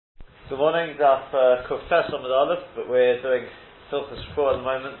Good morning, Daf Kufes Amud Aleph, but we're doing Hilchos Shvuah at the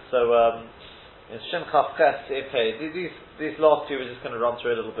moment, so in Shin Chaf Ches Ipei, these last two we're just going to run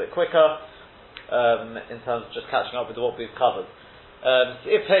through a little bit quicker, in terms of just catching up with what we've covered.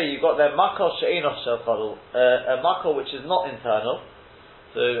 Ipei, you've got there Makol She'eino Shel Chodol, a Makol which is not internal.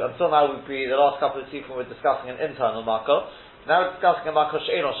 So until now the last couple of sequences we're discussing an internal Makol. Now we're discussing a Makol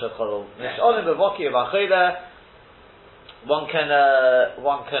She'eino Shel Chodol. Nish'olim Bevoki V'Achileh. One can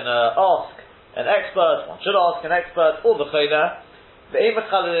ask an expert, one should ask an expert, or the chayla. We're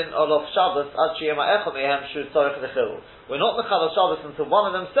not mechal Shabbos until one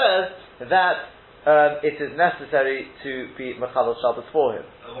of them says that it is necessary to be mechal Shabbos for him.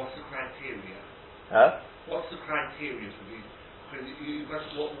 What's the criteria? What's the criteria for these?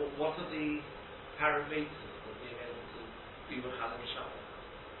 What are the parameters for being able to be mechal Shabbos?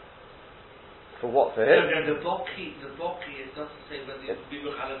 For what? For him? The Boki, it doesn't say whether it's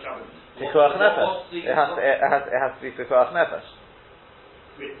Bibuch Al Shabbos. Pikuach Nefesh. It has to be Pikuach Nefesh.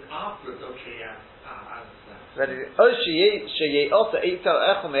 Written afterwards, okay, yeah.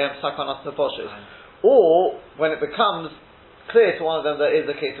 Or when it becomes clear to one of them that it is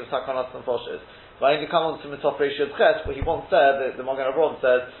a case of Sakanat Nefoshes. When you come on to Mitov Reishud Ches, what he once said, the Magen Avraham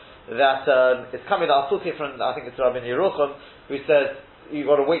says, that it's coming out from, I think it's Rabbi Yerucham, who says, you've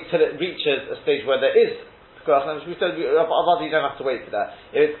got to wait till it reaches a stage where there is Pikuach Nefesh. We said, you don't have to wait for that.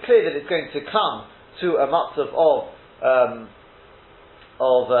 If it's clear that it's going to come to a matzav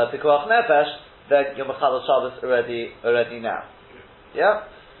of Pikuach Nefesh, then you're Mechal Shabbos already now. Yeah?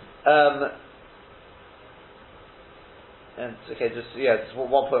 And okay, just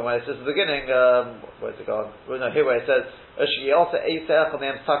one point where it's just the beginning, where's it gone? Well, no, here where it says, yeah,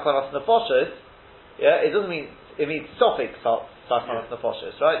 it doesn't mean, it means Sophic Sakanat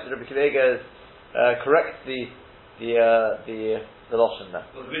Nefoshes, right? Rabbi Akiva Eiger corrects the Lashon there.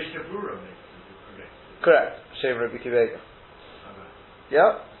 Well, the Mishnah Berurah makes it correct. Shem Rabbi Akiva Eiger.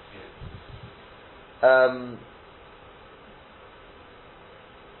 Yeah?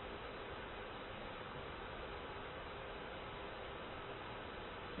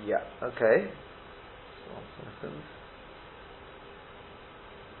 Yeah, okay. 1 second.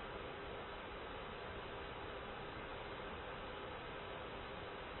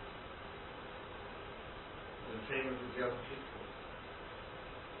 same as the Yom Kippur.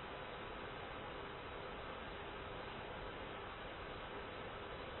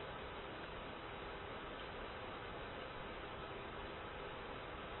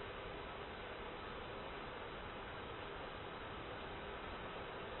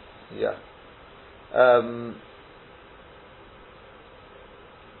 Yeah.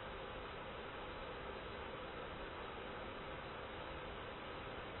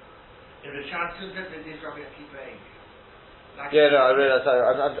 In the chances that it is Rabbi Akiva Eiger. Yeah, no, I realise.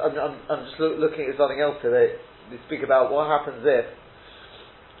 I'm just looking at something else here. They speak about what happens if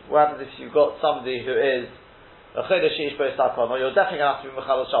you've got somebody who is a Chodesh Sheish Bo Sakon, or you're definitely going to have to be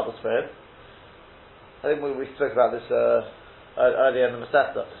Mechal Shabbos for him. I think we spoke about this earlier in the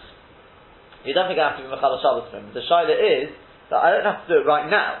Masechta. You're definitely going to have to be Mechal Shabbos for him. The shaila is that I don't have to do it right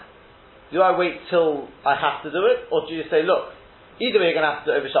now. Do I wait till I have to do it, or do you say, look, either way you're going to have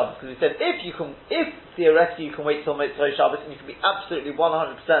to do it over Shabbos? Because we said if theoretically you can wait till Mitzvah Shabbos and you can be absolutely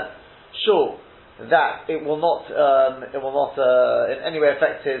 100% sure that it will not in any way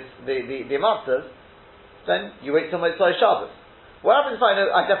affect the amounts, then you wait till Mitzvah Shabbos. What happens if I know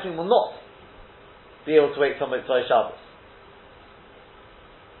I definitely will not be able to wait till Mitzvah Shabbos?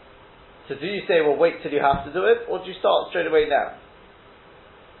 So do you say, well, wait till you have to do it, or do you start straight away now?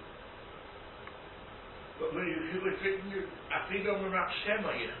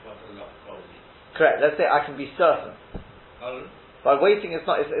 Correct. Let's say I can be certain. By waiting, it's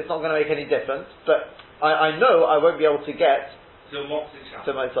not going to make any difference. But I know I won't be able to get to Motzei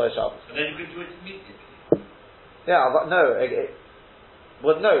Shabbos. And then you can do it immediately. Yeah, but no.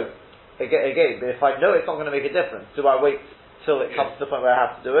 Again, but if I know it's not going to make a difference, do I wait till it comes to the point where I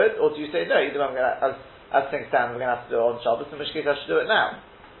have to do it, or do you say no? I'm going to, as things stand, we're going to have to do it on Shabbos. In which case, I should do it now.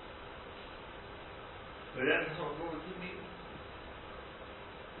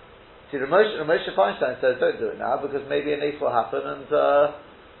 See, Moshe Feinstein says don't do it now because maybe an ace will happen and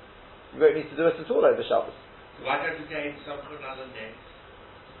you won't need to do it at all over Shabbos. So why don't you say Simchon al Nes?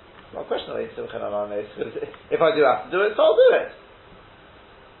 Not questionably Simchon al Nes, because if I do have to do it, so I'll do it.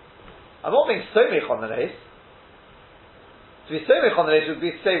 I'm not being somich on the Nes. To be somich on the Nes would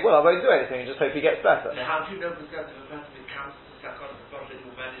be to say, well, I won't do anything and just hope he gets better. Now, how do you know because if a person comes to Sakon the Prophet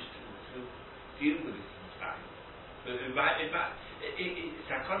will manage to deal with this in time? But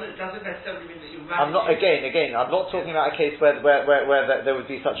it doesn't necessarily mean that you manage. I'm not talking about a case where there would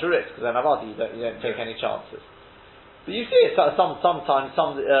be such a risk, because then I've argued you don't take any chances. But you see it sometimes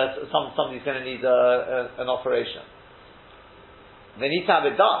somebody's going to need an operation. They need to have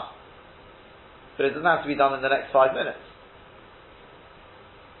it done, but it doesn't have to be done in the next 5 minutes.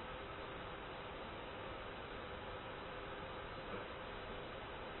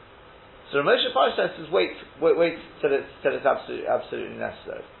 So Moshe Parsh says wait till it's absolutely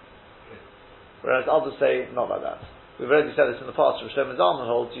necessary. Whereas others say not like that. We've already said this in the past. Rosh Hashanah Zalman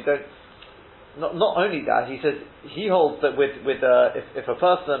holds you don't. Not only that, he says he holds that if a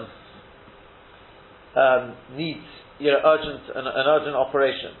person needs an urgent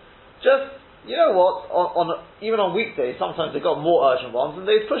operation, just even on weekdays sometimes they've got more urgent ones and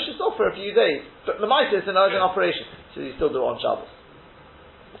they push this off for a few days. But the mitzvah is an urgent operation, so you still do it on Shabbos.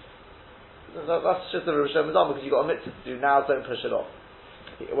 That's just the Rosh Hashanah because you've got a mitzvah to do now. Don't push it off.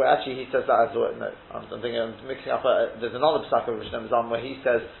 Well, actually, he says that as well. No, I'm thinking I'm mixing up. There's another psak of Rosh Hashanah where he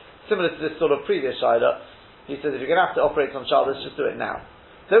says, similar to this sort of previous shayla, he says if you're going to have to operate on Shabbos, just do it now.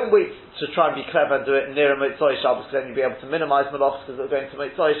 Don't wait to try and be clever and do it near a Motzei Shabbos, because then you'll be able to minimise malachos because they're going to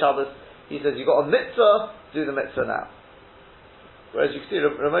Motzei Shabbos. He says you've got a mitzvah, do the mitzvah now. Whereas you can see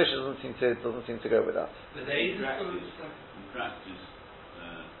Ramesh doesn't seem to go with that. The days in practice,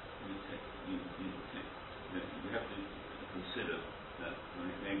 you have to consider that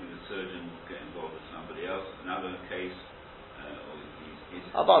maybe the surgeon will get involved with somebody else. Another case,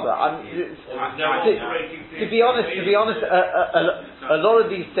 to be honest, a lot of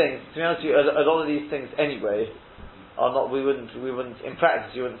these things, anyway, are not. We wouldn't in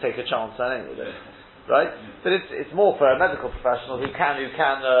practice. You wouldn't take a chance on any of this, right? But it's more for a medical professional who can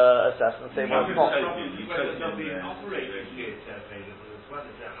assess and say, well, it's not.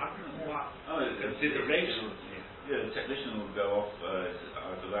 Consideration. Yeah, the technician will go off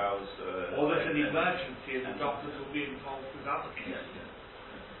out of hours. Or there's an emergency and the doctors will be involved with other cases.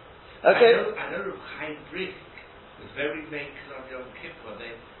 Okay. I know Chaim Brisk was very makes on Yom Kippur.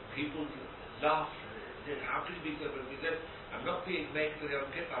 People laughed. They said, how can you be so good? He said, I'm not being makes on Yom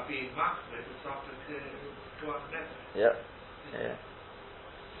Kippur, I'm being machmed. It's not to go on next. Yeah.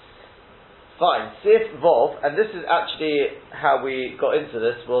 Fine. Sif Vov, and this is actually how we got into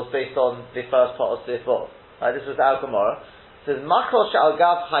this, was based on the first part of Sif Vov. Right, this was Al Gemara. It says, Makor she'al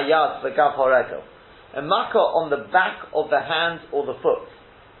gav hayad v'gav horegel. A makor on the back of the hand or the foot.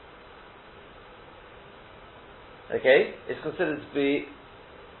 Okay? It's considered to be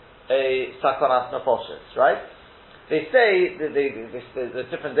a sakonas nefoshes, right? They say, the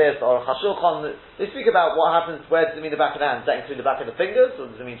different days are Chashulchan, they speak about what happens, where does it mean the back of the hand? Does that include the back of the fingers, or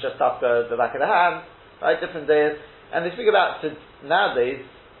does it mean just after the back of the hand? Right, different days. And they speak about, nowadays,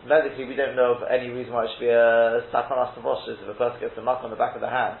 medically we don't know of any reason why it should be a sakonas nefoshes if a person gets a mark on the back of the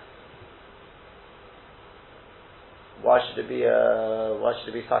hand. Why should it be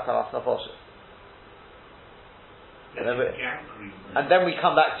sakonas nefoshes? And then we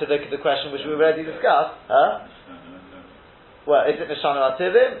come back to the question which we already discussed. Well, is it Neshana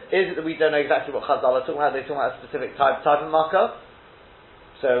Ativim? Is it that we don't know exactly what Chazal are talking about? They're talking about a specific type of marker.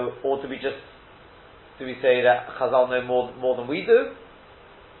 So, or do we say that Chazal know more than we do?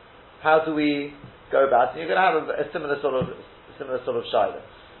 How do we go about it? You're going to have a similar sort of shayla.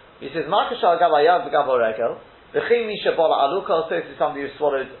 He says, "Marka shal gavayad v'gavo regel v'chim misha bola aluka." So, this is somebody who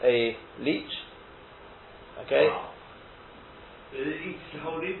swallowed a leech. Okay. Wow. It eats the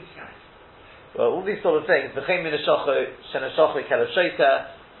whole inside. Well, all these sort of things.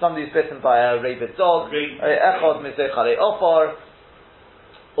 Somebody's bitten by a rabid dog, or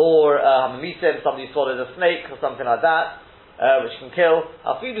somebody swallowed a snake or something like that, which can kill.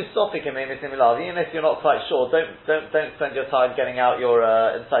 Even if you're not quite sure, don't spend your time getting out your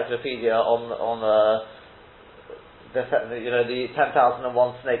encyclopedia on the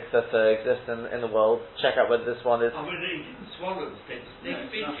 10,001 snakes that exist in the world. Check out whether this one is. I mean, he didn't swallow the snake. The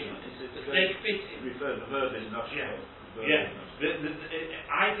snake bit him. The snake bit him. The verb is not. Yeah.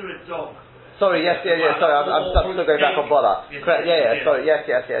 Either a dog. Sorry. Yes. Sorry, I'm still going back on Bola. Correct. Yeah. Sorry. Yes.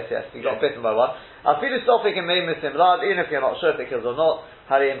 You got bitten by one. Even if you're not sure if it kills or not,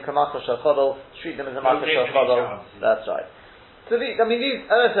 treat them as a makar shel chodol. That's right. So the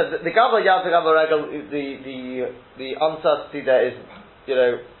gava yad, the gava regel, the uncertainty there is,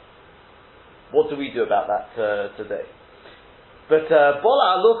 what do we do about that today? But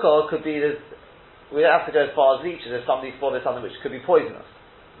bola aluka could be this. We don't have to go as far as leeches. If somebody swallowed something which could be poisonous,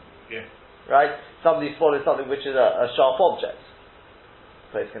 right? Somebody swallowed something which is a sharp object.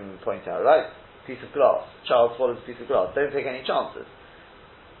 Place can point out, right? Piece of glass. Child swallows a piece of glass. Don't take any chances.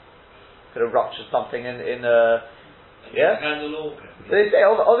 Could have ruptured something in Yeah? Internal organ. So they say,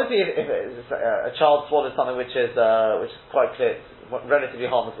 obviously, if it's, a child swallows something which is quite clear, relatively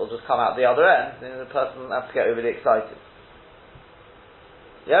harmless, will just come out the other end, then the person doesn't have to get overly excited.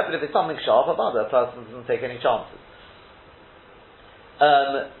 Yeah, but if it's something sharp, a person doesn't take any chances.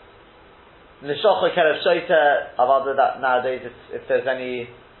 Nishocha kerev shoita, avada, that nowadays, if there's any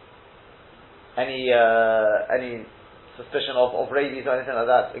suspicion of rabies or anything like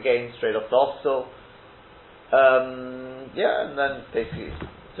that, again, straight off the hospital. Yeah, and then basically,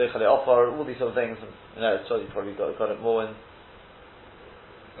 Zeichale offer, all these sort of things, so you probably got it more in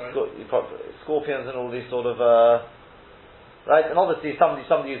scorpions and all these sort of, right? And obviously somebody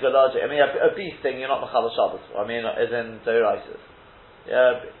who's allergic, I mean, a bee sting, you're not Machal Shabbos, I mean, as in Deoraisis.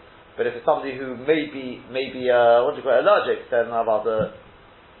 Yeah, but if it's somebody who may be allergic, then a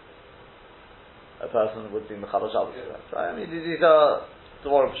person would be Machal Shabbos, right? I mean, these are the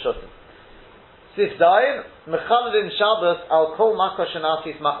more of Pshutim. Sif Dain, Mechalin Shabbos al kol makor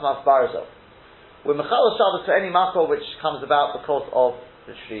shenasis machmas barzel. We're Mechal Shabbos for any makor which comes about because of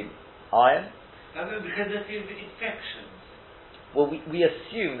literally iron. And then because of the infections. Well, we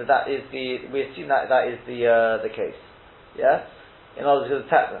assume that is the case. Yeah? In other words, because of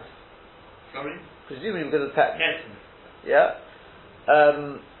tetanus. Sorry? Presumably because of tetanus. Tetanus. Yeah?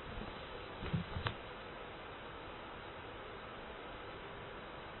 1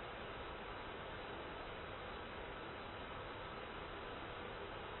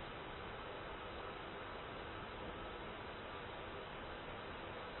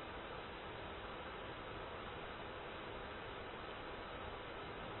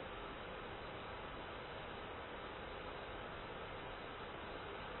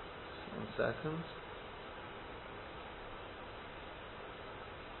 second.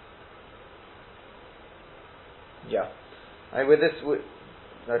 Yeah. I mean, with this, I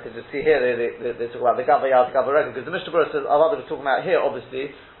can just see here they talk about the Gavayad, the Gavarega, because the Mishnah Berurah says, I'd rather be talking about here,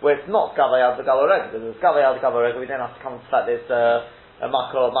 obviously, where it's not Gavayad, the Gavarega, because it's Gavayad, the Gavarega, we don't have to come to that there's a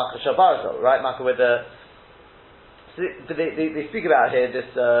Mako Shabarzo, right? Mako with the. But they speak about here, this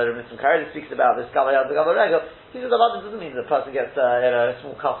Remitzim Kari speaks about this Gavayad, the Gavarega. He says, Avad doesn't mean the person gets a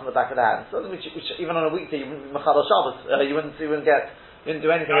small cut on the back of the hand. Something which even on a weekday, you wouldn't Machal Shabbos, you wouldn't do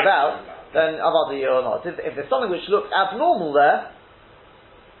anything about, then Avad or not. If there's something which looks abnormal there,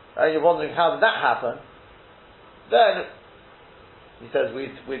 you're wondering how did that happen, then he says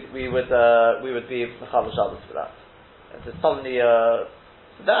we would be Machal Shabbos for that. And so suddenly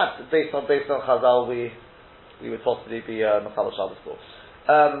that based on Chazal we would possibly be Machal Shabbos for.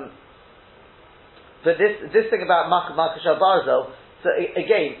 But this thing about Makashal Barzel, so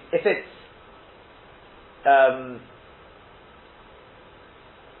again, if it's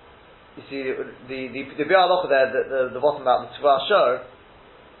you see the Biur Halacha there, the bottom about the Tvar Shor,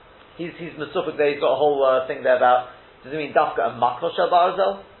 he's Mesufik there. He's got a whole thing there about, does it mean Dafka and Makashal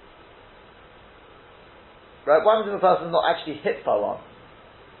Barzel? Right? What happens if a person is not actually hit by one?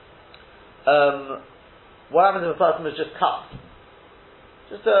 What happens if a person was just cut?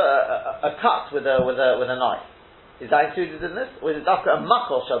 Just a cut with a knife. Is that included in this? Or is it Dafka a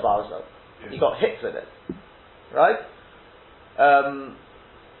Makol Shabarzo? He got hit with it. Right?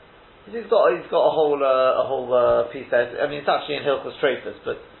 He's got a whole piece there. I mean, it's actually in Hilchos Treifos,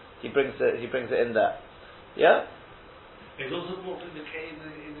 but he brings it in there. Yeah? It's also brought in the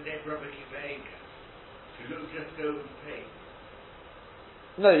neck Rabbi Akiva Eiger. If you look just over the pain.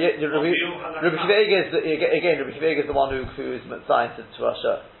 No, Rabbi Akiva Eiger is Rabbi Akiva Eiger is the one who is Mitzayin to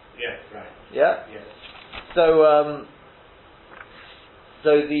Russia. Yeah, right. Yeah. Yes.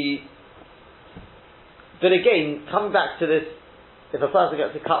 But again, coming back to this, if a person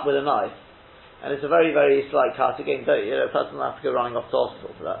gets a cut with a knife, and it's a very, very slight cut, again, a person will have to go running off to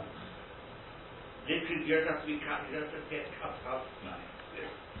hospital for that. Literally, you don't have to be cut, you don't have to get cut off.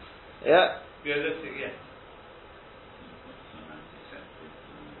 Yeah. Realistic, yes.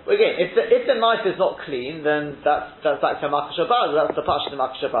 Well, again, if the knife is not clean, then that's back to Makashal Barza. That's the Pashas of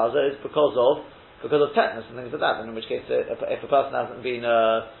Makashal Barza is because of tetanus and things like that. And in which case, if a person hasn't been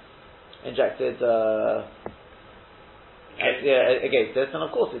injected against this, then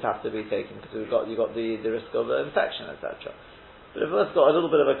of course it has to be taken because you've got the risk of infection, etc. But if a person's got a little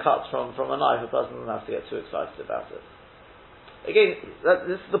bit of a cut from a knife, a person doesn't have to get too excited about it. Again,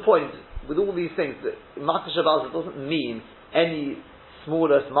 this is the point with all these things that Makashal Barza doesn't mean any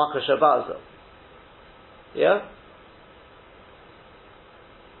smallest Makashal Barza. Yeah?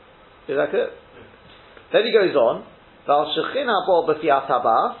 Is that good? Then he goes on,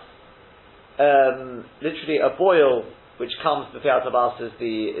 literally a boil which comes b'fiat habas is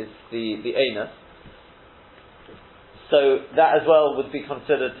the anus. So that as well would be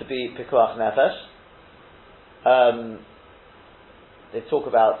considered to be pikuach nefesh. they talk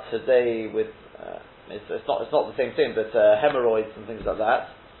about today with it's not the same thing, but hemorrhoids and things like that.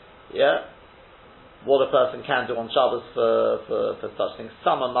 Yeah, what a person can do on Shabbos for such things.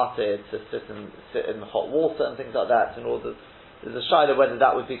 Some are mutter to sit in hot water and things like that. In order, there's a shaila whether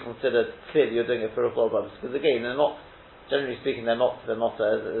that would be considered clearly you're doing it for a full purpose. Because again, they're not. Generally speaking, there's no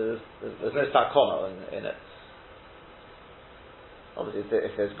sakona in it. Obviously,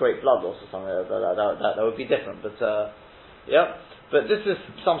 if there's great blood loss or something, that would be different. But yeah, but this is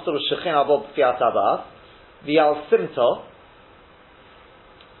some sort of shechin avob fiat abas. The al simta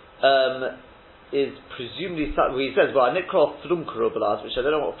is presumably he says, well, nikra frunkuru blood, which I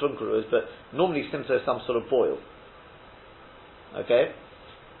don't know what frunkuru is, but normally simta is some sort of boil. Okay.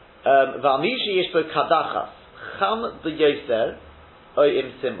 V'amishi yishbo kadachas cham b'yoser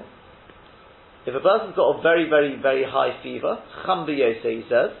oim simul. If a person's got a very, very, very high fever, cham b'yoser, he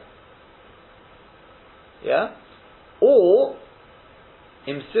says, yeah, or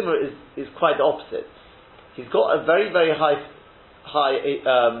im simul is quite the opposite. He's got a very, very high.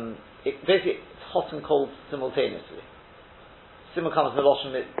 Basically, it's hot and cold simultaneously. Simul comes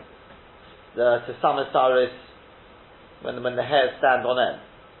meloshem to summer saris when the hairs stand on end.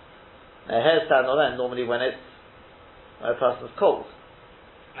 Now, hairs stand on end normally when a person's cold.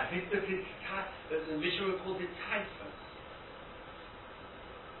 I think that it's the Mishnah calls it typhus.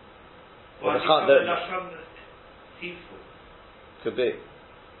 Well, could be.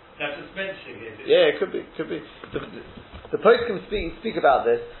 That's just mentioning it. Yeah, it could be. The post can speak about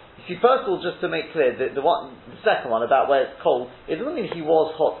this. You see, first of all, just to make clear, the second one about where it's cold, it doesn't mean he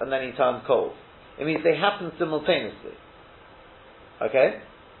was hot and then he turned cold. It means they happen simultaneously. Okay?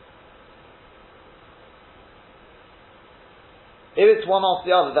 If it's one after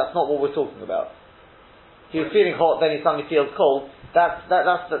the other, that's not what we're talking about. He was feeling hot, then he suddenly feels cold. That's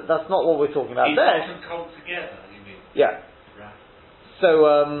not what we're talking about. He's hot and cold together, you mean? Yeah. Right.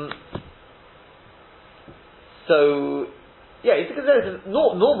 So yeah, it's because it's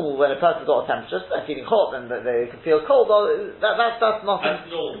normal when a person's got a temperature, so they're feeling hot and they can feel cold. That's nothing.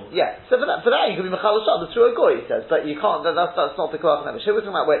 That's normal. Yeah. So for that you can be mechal Shabbos through a goy, he says, but you can't. That's not the koach nefesh. Here we're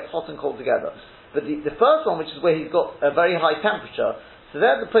talking about where it's hot and cold together. But the first one, which is where he's got a very high temperature, so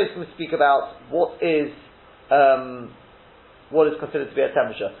there the place can speak about what is considered to be a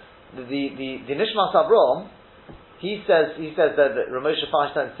temperature. The Nishmas Avram, he says that Ramosha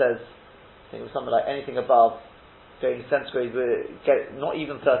Feinstein says, I think it was something like anything above going centigrade, not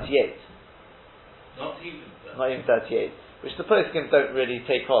even 38. Not even 38. Which the poskim don't really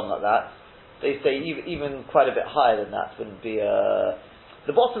take on like that. They say even quite a bit higher than that wouldn't be.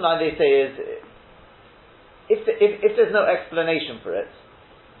 The bottom line they say is, if there's no explanation for it,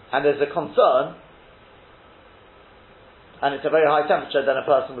 and there's a concern, and it's a very high temperature, then a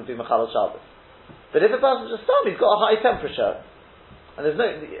person would be Mechal Shabbos. But if a person's just he's got a high temperature, and there's no,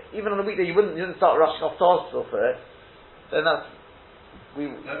 even on a weekday you wouldn't start rushing off to hospital for it, then that's,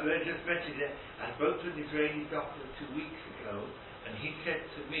 I just mentioned it. I spoke to an Israeli doctor 2 weeks ago, and he said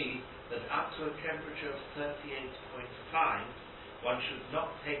to me that up to a temperature of 38.5, one should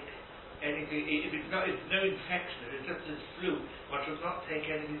not take anything. If it's no infection, if it's just a flu, one should not take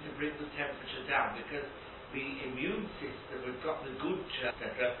anything to bring the temperature down, because the immune system has got the good germs,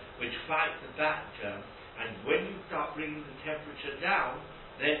 etc., which fight the bad germs, and when you start bringing the temperature down,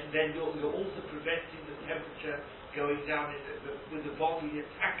 then you're also preventing the temperature going down with the body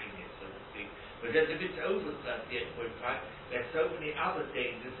attacking it, so to speak. But if it's over 38.5, there's so many other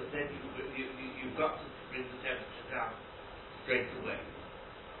dangers that then you've got to bring the temperature down straight away.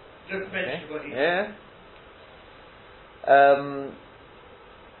 Just mention what he said.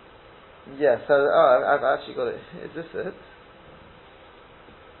 Yeah, so I've actually got it. Is this it?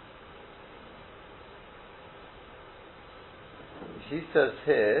 He says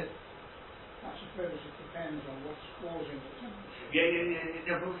here. I suppose it depends on what's causing the temperature.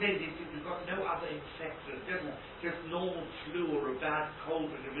 Yeah. But then you've got no other infection, just normal flu or a bad cold.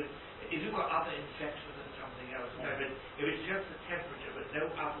 If you've got other infections and something else, if it's just the temperature but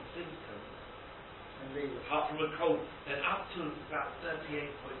no other symptoms, apart from a cold, then up to about 38.5.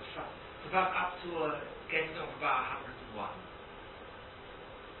 It's about up to getting off about 101.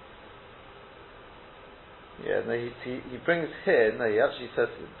 Yeah, no, he brings here. No, he actually says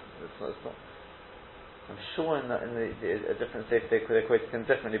it's not. I'm sure in a different state they quote him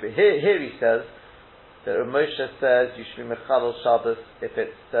differently, but here he says that Moshe says you should be mechalel Shabbos if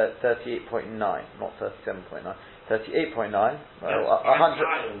it's 38.9, not 37.9, 38.9. Well,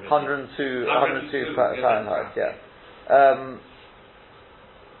 102 Fahrenheit. Yeah.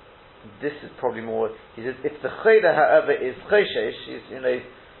 This is probably more. He says if the chayda however is choshesh,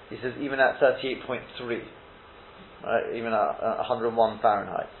 he says even at 38.3. right? Even at 101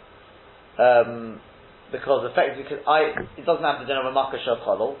 Fahrenheit. Because effectively, it doesn't have the din of a makkah shel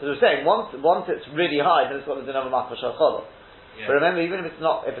cholol. Because we're saying once it's really high, then it's got the din of a makkah shel cholol. Yeah. But remember, even if it's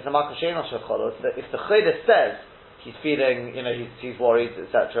a makkah she'eino shel cholol, if the chodesh says he's feeling, he's worried,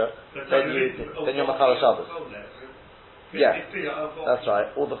 etc., then you're makal Shabbos. Yeah, that's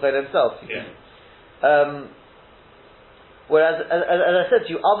right. Or the chodesh himself. Yeah. Whereas, as I said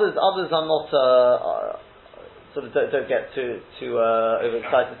to you, others are not sort of don't get too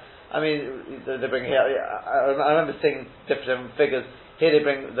overexcited. I mean, they bring here. I remember seeing different figures. Here they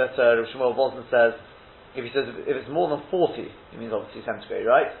bring that Rav Shmuel Wosner says if it's more than 40, it means obviously centigrade,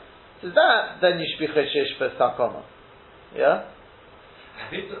 right? So that then you should be cheshish for sakana. Yeah.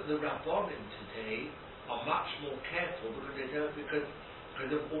 I think that the Rabbonim today are much more careful because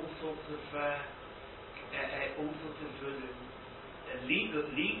of all sorts of legal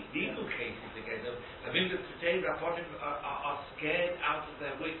cases against them. I mean that today Rabbonim are scared out of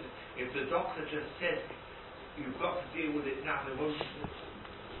their wits. If the doctor just says you've got to deal with it now, they won't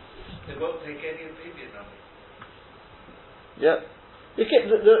take any opinion on it. Yeah.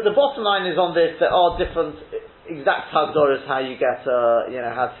 The bottom line is on this. There are different exact hagdoras how you get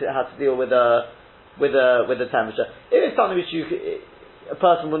how to deal with the temperature. If it's something which a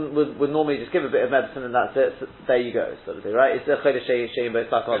person would normally just give a bit of medicine and that's it, so there you go, sort of thing, right? It's a chodesh she'ein bo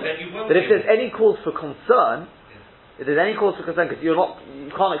sakana. But if there's any cause for concern, because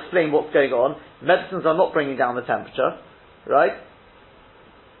you can't explain what's going on, medicines are not bringing down the temperature, right?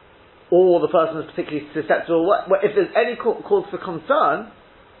 Or the person is particularly susceptible. If there's any cause for concern,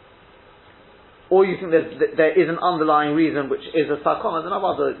 or you think there is an underlying reason which is a sakana, then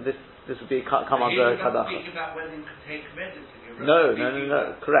this would be come under kadacha. Speaking about whether you can take medicine. No,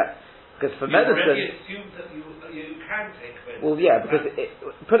 correct. Because for medicine, already assumed that you can take medicine. Well, yeah, because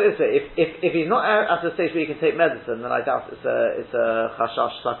put it this way: if he's not at the stage where he can take medicine, then I doubt it's a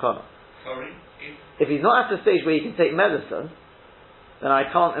chashash sakana. Sorry. If he's not at the stage where he can take medicine, then I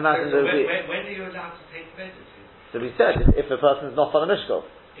can't imagine when are you allowed to take medicine? So we said if a person is not on a mishkov,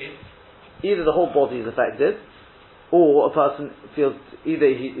 either the whole body is affected, or a person feels either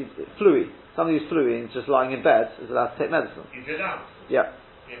he's fluey. Somebody who's fluey and just lying in bed is allowed to take medicine. He's allowed. Yeah.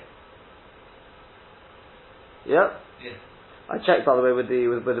 Yeah. I checked, by the way, with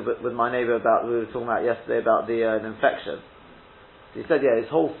my neighbour about we were talking about yesterday about an infection. So he said, his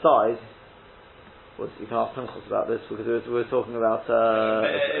whole side was. You can ask Pinchas about this because we were talking about So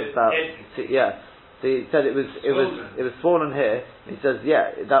he said it was swollen here. And he says,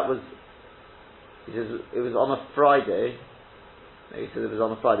 that was. He says it was on a Friday. He said it was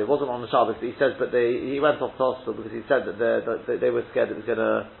on a Friday. It wasn't on the Shabbos, but he says, he went off to hospital because he said that they were scared it was going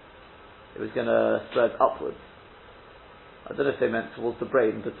to spread upwards. I don't know if they meant towards the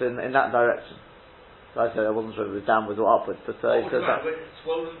brain, but in that direction. So I said I wasn't sure if it was downwards or upwards, but he says that.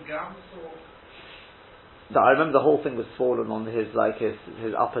 Swollen gums or? No, I remember the whole thing was swollen on his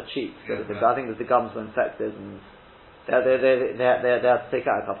upper cheek. But I think that the gums were infected and they had to take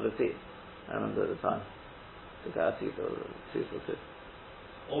out a couple of teeth. I remember at the time. Took out a tooth or two.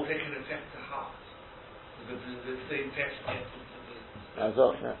 Or they can affect the heart. The infection gets into the... As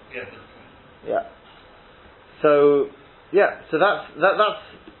well, yeah. Yeah. So that's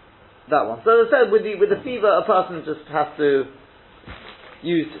that one. So as I said, with the fever, a person just has to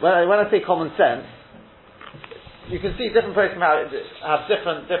use. When I say common sense, you can see different persons have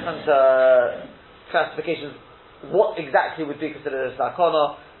different classifications. What exactly would be considered a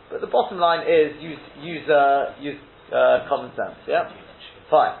sakana? But the bottom line is use common sense. Yeah,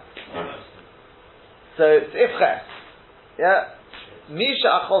 fine. So it's ifches. Yeah, misha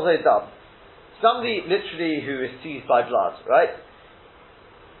achozei dam. Somebody literally who is seized by blood, right?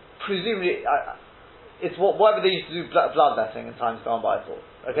 Presumably, it's whatever they used to do blood vetting in times gone by for.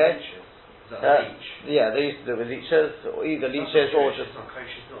 Okay. Yeah, they used to do it with leeches, or either leeches or just. It's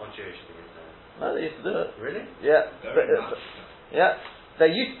not a Jewish thing, is it? No, they used to do it. Really? Yeah. Yeah. There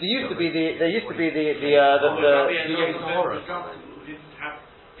used to be the who didn't have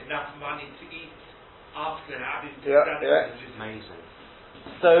enough money to eat after having to Which is amazing.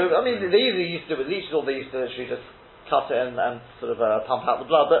 So I mean, they either used to do it with leeches or they used to literally just cut it and sort of pump out the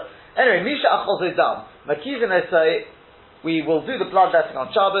blood. But anyway, Misha Achozei Dam. Makivin, they say, we will do the blood vetting on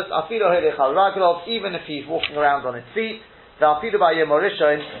Shabbos, Afido Helech Al Raglov, even if he's walking around on his feet, the Afido Bayim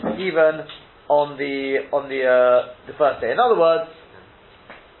Orishon, even on the first day. In other words,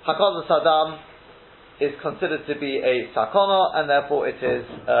 Hakaz Saddam is considered to be a sakana, and therefore it is.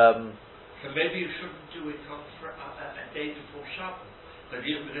 So maybe you shouldn't do it on a day before Shabbos, because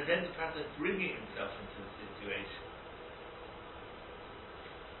then the person is bringing himself into the situation.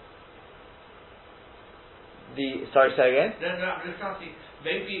 Sorry, say again. No, I'm just asking.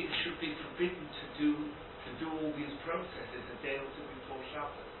 Maybe it should be forbidden to do all these processes a day or two before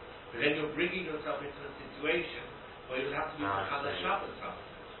Shabbos. But then you're bringing yourself into a situation where you'll have to be Mechal Shabbos.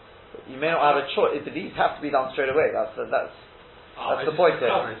 You may not have a choice, but these have to be done straight away. That's the point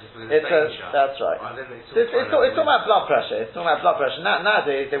here. That's right. It's talking about blood pressure. It's talking about blood pressure.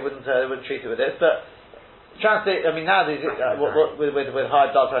 Nowadays they wouldn't treat it with this, but translate. I mean, nowadays with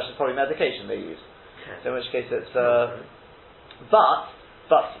high blood pressure, it's probably medication they use. So in which case it's.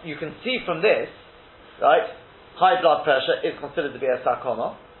 But you can see from this, right? High blood pressure is considered to be a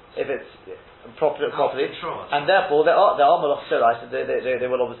sakona if it's properly, and therefore there are malach that they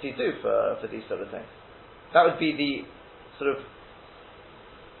will obviously do for these sort of things. That would be the sort of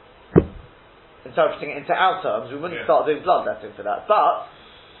interpreting it into our terms. We wouldn't start doing bloodletting for that, but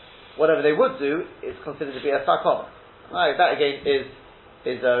whatever they would do is considered to be a sakona. Right, that again is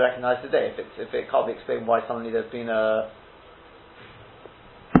recognised today. If it can't be explained why suddenly there's been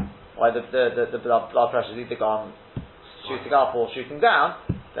why the blood pressure is either gone shooting up or shooting down,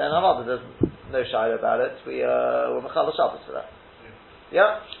 then there's no shy about it. We're Mechal Shabbos for that.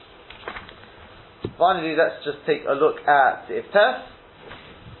 Yeah. Finally, let's just take a look at the Iftes.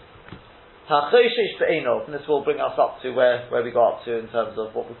 Hachoshish be'enov, and this will bring us up to where we got up to in terms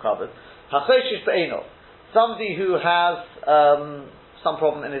of what we've covered. Hachoshish be'enov, somebody who has some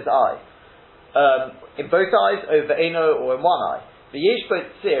problem in his eye, in both eyes, over eno, or in one eye. The yesh bo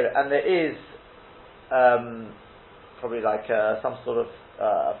tzir, and there is probably like some sort of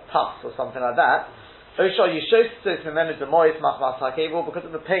pus or something like that. Osha yishos memenu demois machmas hakevul, because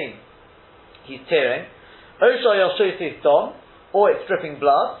of the pain he's tearing. Osha yashos dom, or it's dripping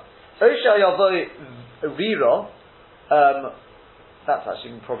blood. Osha yavo riro, that's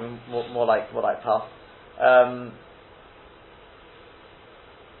actually probably more like pus. One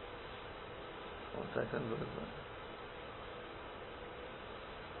second. What is that?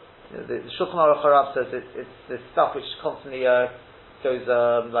 The Shulchan Aruch Harav says it's this stuff which constantly goes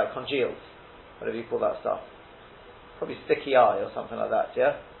like congeals, whatever you call that stuff. Probably sticky eye or something like that.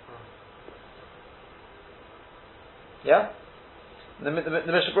 Yeah. Yeah. The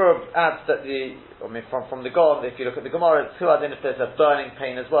Mishnah Berurah adds that from the God, if you look at the Gemara, it's Huadin if there's a burning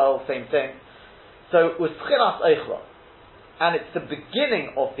pain as well, same thing. So with Chilas Eichla, and it's the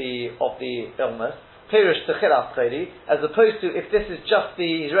beginning of the illness. Perish Techilas Chayli, as opposed to if this is just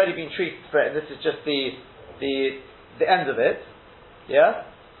he's already been treated for it, and this is just the end of it, yeah?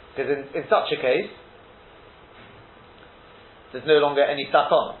 Because in such a case, there's no longer any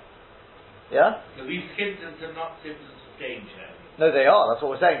sakana, yeah? So these symptoms are not symptoms of danger. No, they are. That's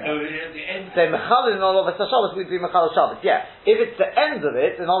what we're saying. No, at the end. So Mechal in all of us Shabbos would be Mechal Shabbos. Yeah. If it's the end of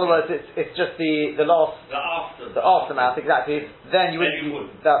it, in other words, it's just the aftermath exactly. Then you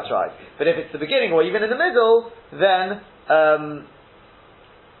wouldn't. That's right. But if it's the beginning or even in the middle, then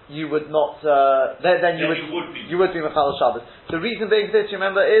you would not. Then you would be Mechal Shabbos. The reason being this, you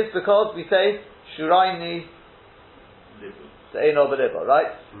remember, is because we say Shuraini.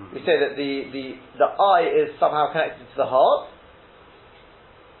 Right? We say that the eye is somehow connected to the heart.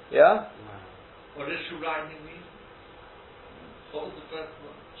 Yeah? What does Shuraini mean? What was the first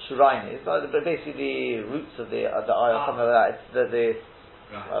one? Shuraini. It's basically the roots of the eye or something like that. It's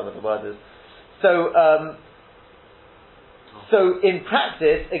whatever the word is. So in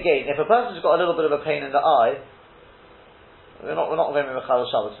practice, again, if a person's got a little bit of a pain in the eye, we're not going to be Mechal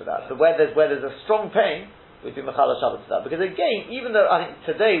Shabbos for that. But where there's a strong pain, we'd be Mechal Shabbos for that. Because again, even though I think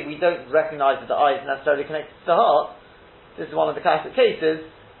today we don't recognize that the eye is necessarily connected to the heart, this is one of the classic cases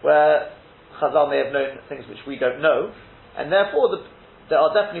where Chazal may have known things which we don't know, and therefore there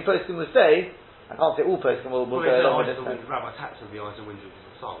are definitely poskim who say, I can't say all poskim will go along with this. Rabbi Tax of the eyes and windows of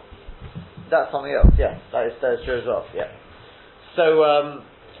the soul. That's something else. Yeah, that is true as well. Yeah. So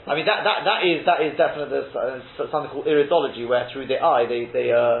I mean that is definitely something called iridology, where through the eye they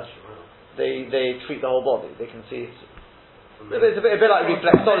treat the whole body. They can see. It's a bit like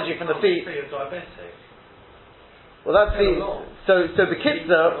reflexology from the feet. Well, that's so the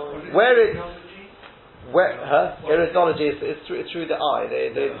kitzur iridology is through the eye. They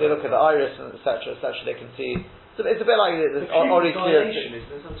look at the iris and etc. They can see. So it's a bit like this. Dilation, is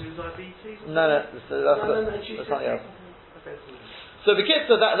there something to do with diabetes? No. That's something else. So the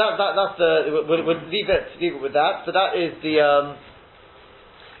kitzur that's the we'll leave it with that. So that is the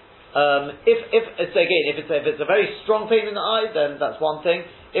if it's a very strong pain in the eye, then that's one thing.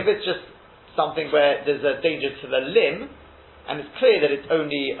 If it's just something where there's a danger to the limb, and it's clear that it's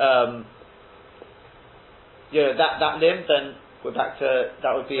only that limb, then we're back to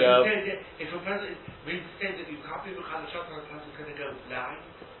that would be. If a person means to say that you can't be Mechal Shabbos, a person's going to go blind.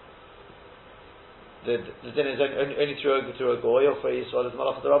 the din is only through a goy or for Yisrael is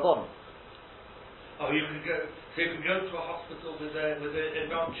malach d'Rabbanan. Oh, you can go. So you can go to a hospital with a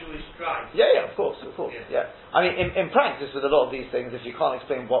non-Jewish drive. Yeah, of course. Yeah. I mean, in practice, with a lot of these things, if you can't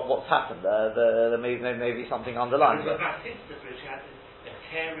explain what's happened there may be something underlying. There was my sister, which had a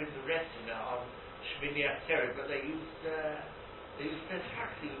tear in the retina on Shmini Atzeret, but they used their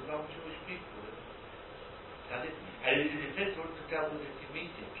taxi with non-Jewish people. And it says what to deal with it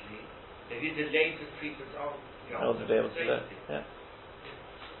immediately. They did the laser treatment on. In order to be able to do it. Yeah.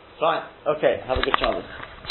 Fine. Okay. Have a good Shabbos.